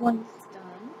created ones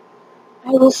done,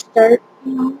 I will start,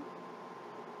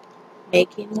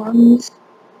 making ones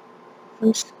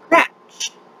from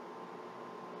scratch.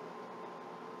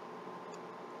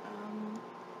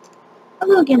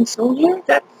 Hello again, soldier.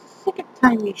 That's the second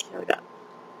time you showed up.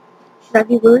 Should I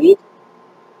be worried?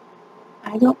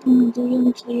 I don't want to do you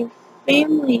until your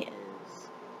family is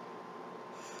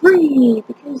free,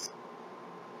 because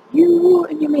you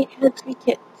and your mate had 3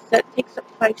 kids. That takes up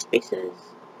 5 spaces,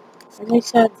 as I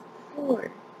said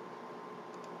before.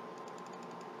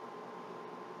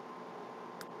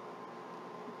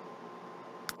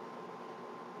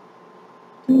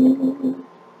 And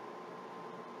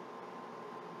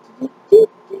I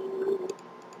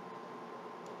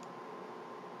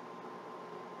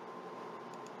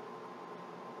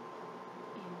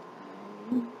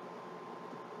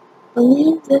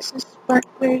believe this is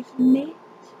Sparkler's mate.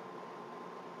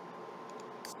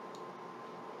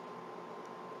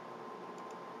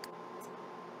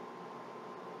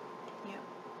 Yeah,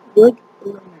 Wood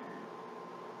Learner.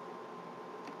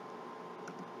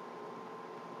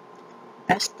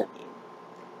 SW.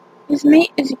 His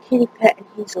mate is a kitty pet and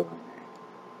he's a loner.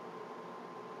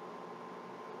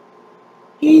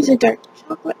 He's a dark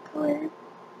chocolate color.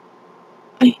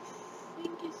 I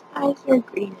think his eyes are a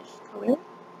greenish color.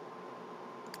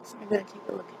 So I'm going to take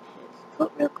a look at his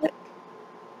coat real quick.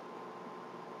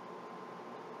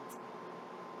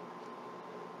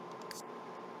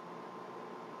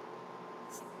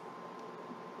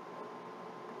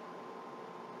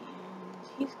 And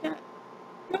he's got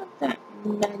not that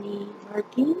many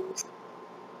markings.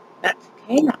 That's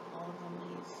okay, not all of them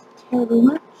is terribly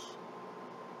much.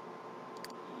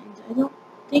 And I don't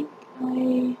think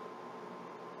I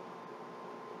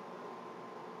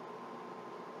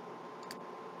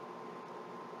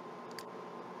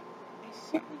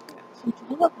certainly forgot something.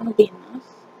 I don't want to be in this.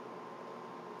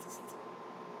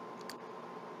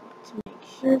 I want to make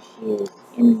sure she is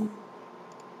in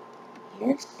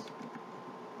here.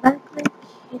 Sparkler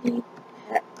Kitty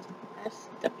Pet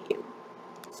SW.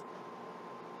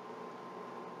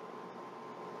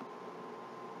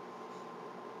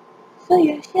 So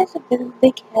yeah, she has a bit of a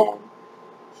big head.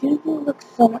 She will look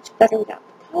so much better without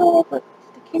the collar, but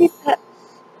the kitty pets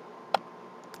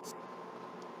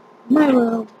in my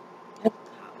world have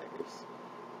collars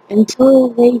until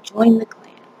they join the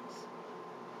clans.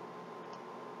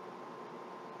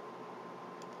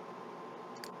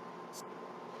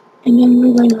 And then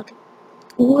we're going to look at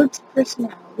Ward's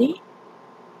personality.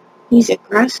 He's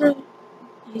aggressive.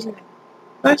 He's an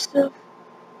aggressive,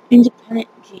 independent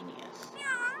genius.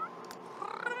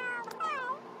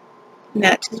 And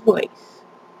that's his voice.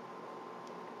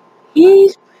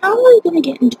 He's probably going to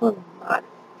get into a lot of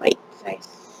fights, I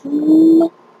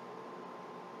assume.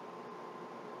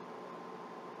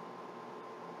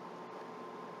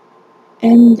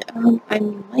 And I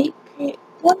might create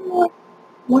one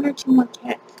or two more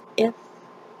cats if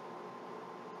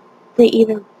they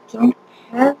either don't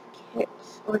have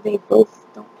kits or they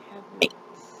both don't have mates.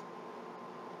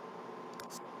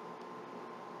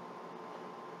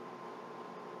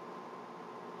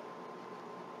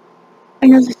 I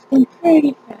know this has been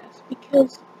pretty fast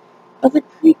because of the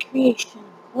pre-creation,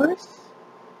 of course.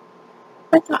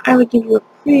 I thought I would give you a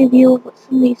preview of what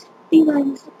some of these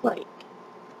felines look like.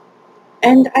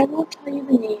 And I will tell you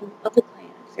the name of the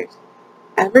clans. There's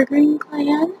Evergreen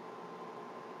Clan,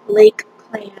 Lake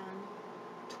Clan,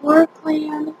 Tor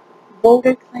Clan,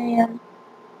 Boulder Clan,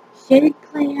 Shade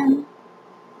Clan,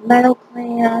 Meadow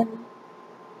Clan,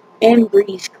 and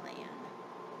Breeze Clan.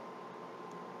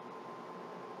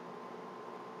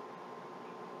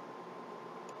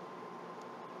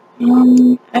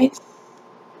 I'm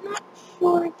not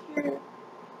sure if you're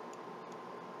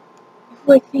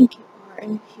who I think you are,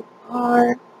 and if you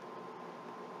are,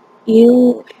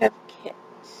 you have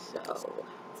kits, so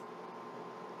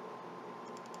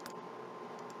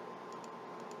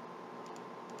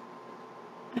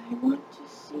I want to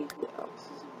see who else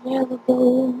is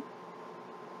available.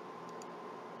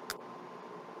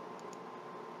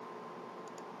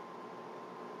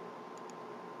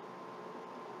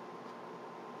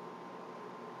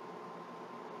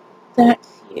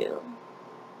 That's you.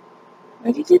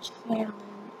 Ready to challenge.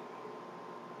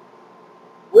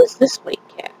 Who's this white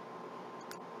cat?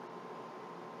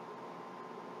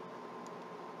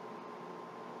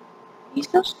 He's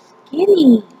so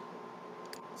skinny.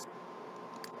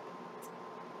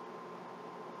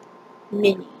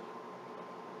 Minnie.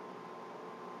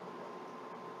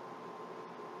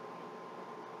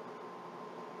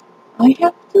 I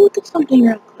have to look at something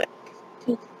real quick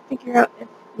to figure out if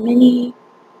Minnie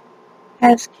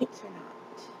has kits or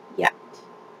not. Yet.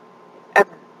 If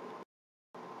ever.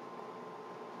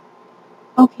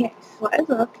 Okay, so I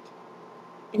looked,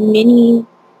 and Minnie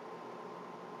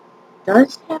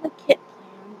does have a kit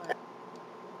plan, but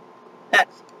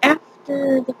that's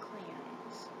after the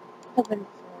clans have been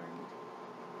formed.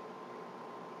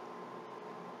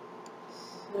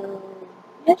 So,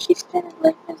 yeah, she started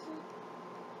life as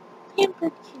a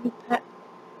pampered kitty pet,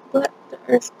 but the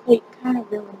earthquake kind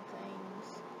of ruined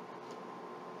things.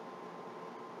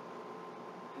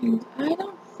 And I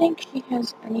don't think she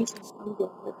has anything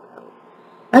unbelievable about.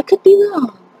 I could be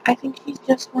wrong. I think she's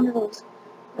just one of those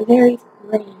very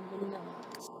plain vanilla.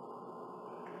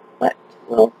 But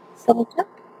we'll double check.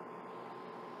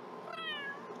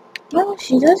 Well,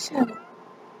 she does have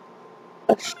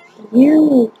a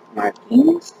few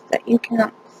markings that you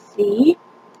cannot see.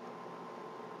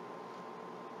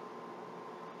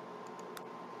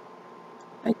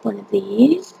 Like one of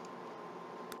these.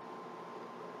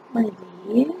 One of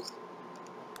these.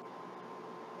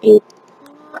 A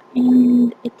paw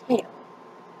and a tail.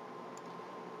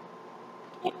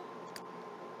 Okay.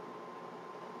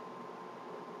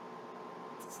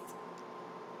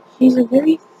 She's a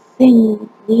very thin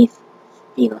leaf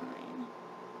feline.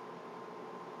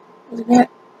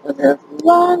 With a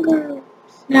longer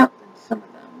snout than some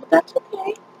of them, but that's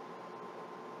okay.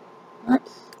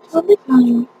 That's totally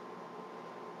fine.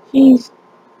 She's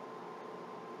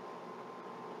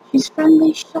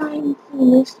friendly, shy, and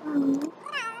clueless. Oh.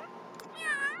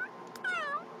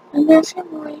 And there's her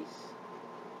voice.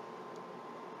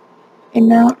 And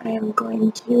now I am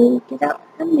going to get out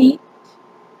her mate.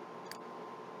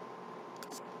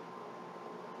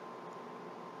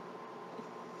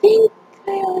 I think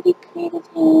I already created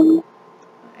him.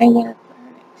 I'm gonna put her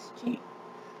in exchange.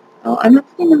 Oh, I'm not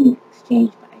putting them in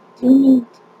exchange, but I do need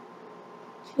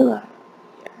to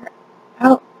get her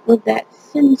out with that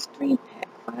Sims 3 pack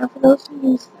file for those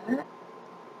who use that.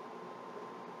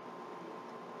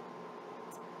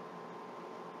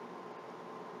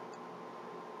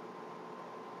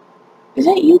 Is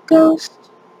that you, Ghost?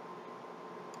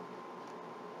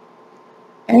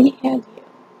 I already had you.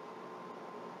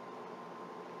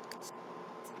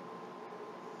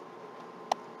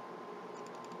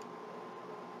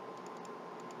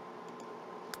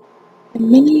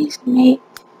 Minnie's mate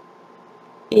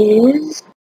is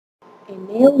a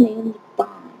male named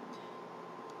Bond.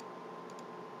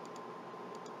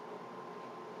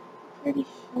 Pretty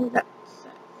sure that's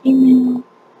a female.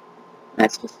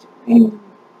 That's just a random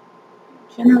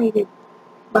generated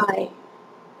by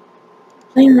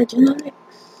playing the genetics.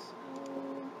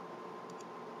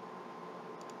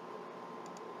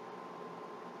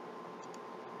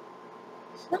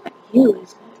 It's not you,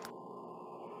 is it?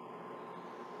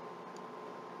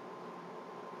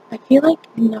 I feel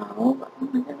like no, but oh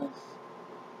my goodness.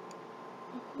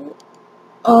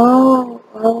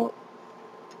 Oh,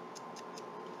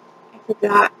 I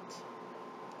forgot.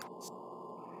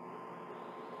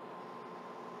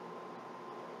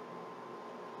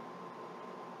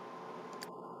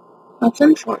 That's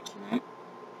unfortunate.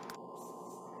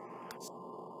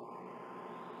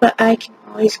 But I can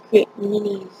always create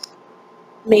Minnie's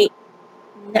mate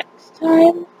next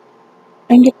time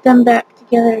and get them back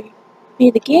together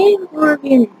via the game or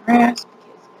via Ras,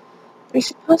 because they're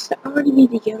supposed to already be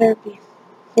together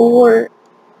before,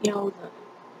 you know, the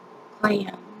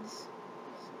clans.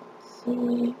 So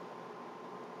let's see.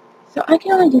 So I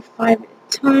can only do 5 at a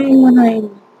time when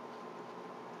I'm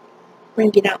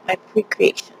bringing out my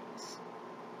pre-creations.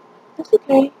 That's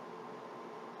okay.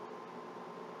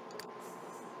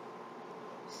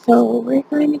 So we're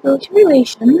going to go to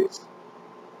relations.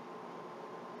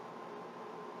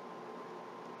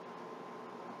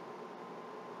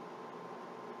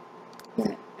 We're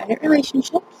going to edit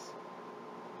relationships.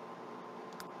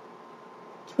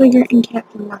 Twigger and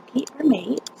Captain Lucky are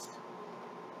mates.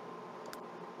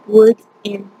 Wood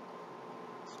and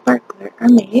Sparkler are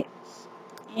mates.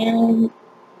 And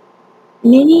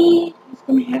Minnie is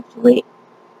going to have to wait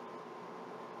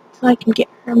till I can get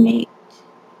her mate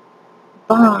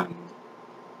Bond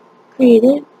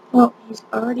created. Well, he's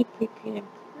already pre-created,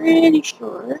 I'm pretty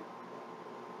sure.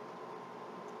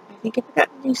 I think I forgot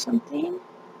to do something.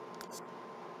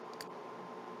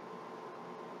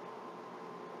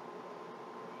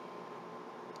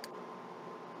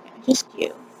 Yeah, just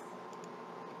you.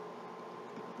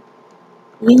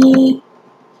 Minnie,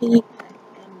 Kitty, Pet,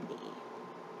 and me.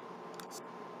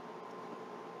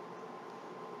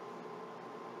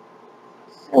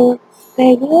 So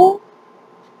they will,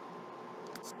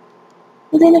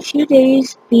 within a few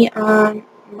days, be on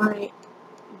my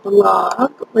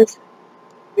blog with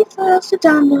free files to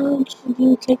download should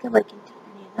you take a liking to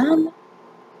any of them.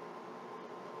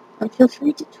 And feel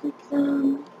free to tweak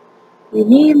them,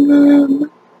 rename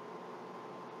them.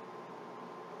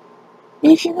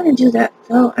 And if you're going to do that,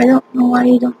 though, I don't know why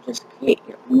you don't just create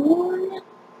your own.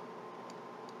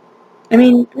 I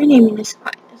mean, renaming is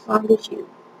fine, as long as you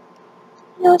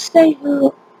say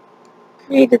who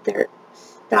created their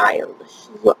stylish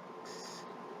looks.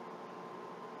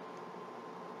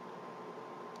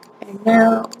 And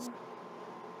now,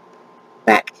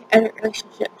 back to edit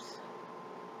relationships.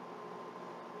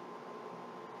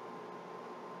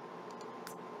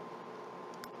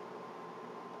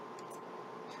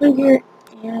 Twigger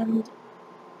and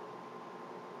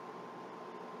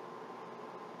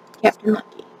Captain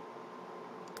Lucky.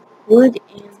 Wood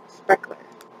and Sparkler.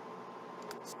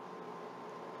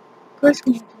 Of course,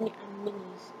 we have to wait on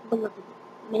Minnie's beloved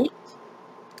mate.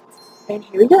 And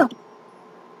here we go.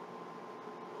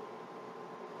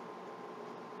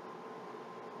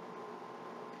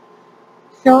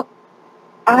 So,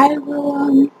 I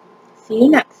will see you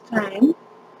next time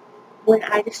when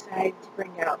I decide to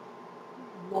bring out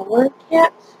more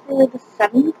cats for the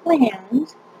 7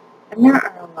 clans. And there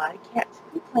are a lot of cats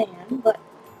per clan, but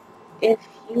if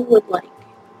you would like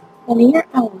one of your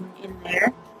own in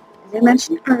there, as I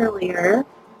mentioned earlier,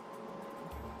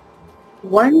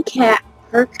 1 cat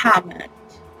per comment.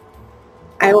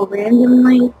 I will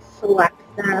randomly select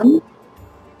them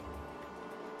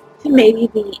to maybe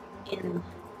be in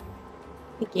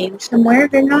the game somewhere.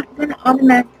 They're not going to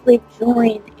automatically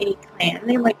join a clan.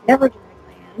 They might never join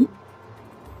a clan,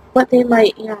 but they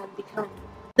might, become,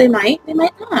 they might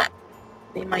not.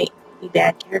 They might be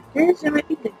bad characters, they might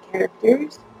be good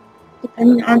characters,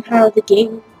 depending on how the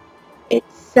game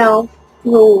itself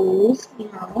rolls,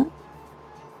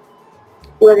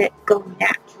 let it go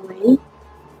naturally.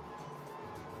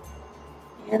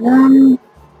 And,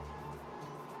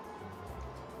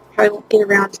 probably won't get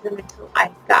around to them until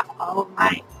I've got all of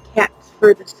my cats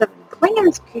for the 7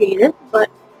 clans created, but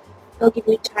they'll give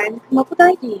you time to come up with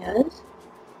ideas.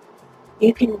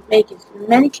 You can make as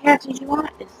many cats as you want,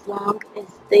 as long as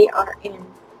they are in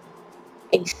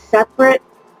a separate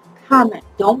comment.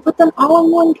 Don't put them all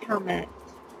in one comment,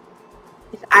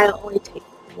 because I'll only take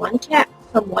 1 cat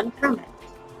from 1 comment.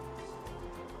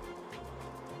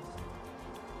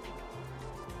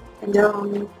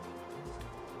 And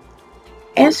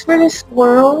as for this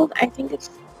world, I think it's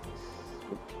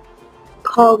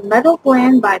called Meadow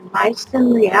Glen by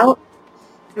Myson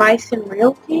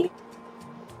Realty.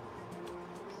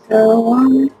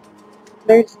 So,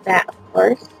 there's that, of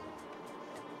course.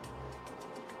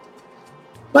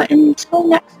 But until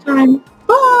next time,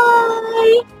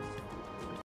 bye!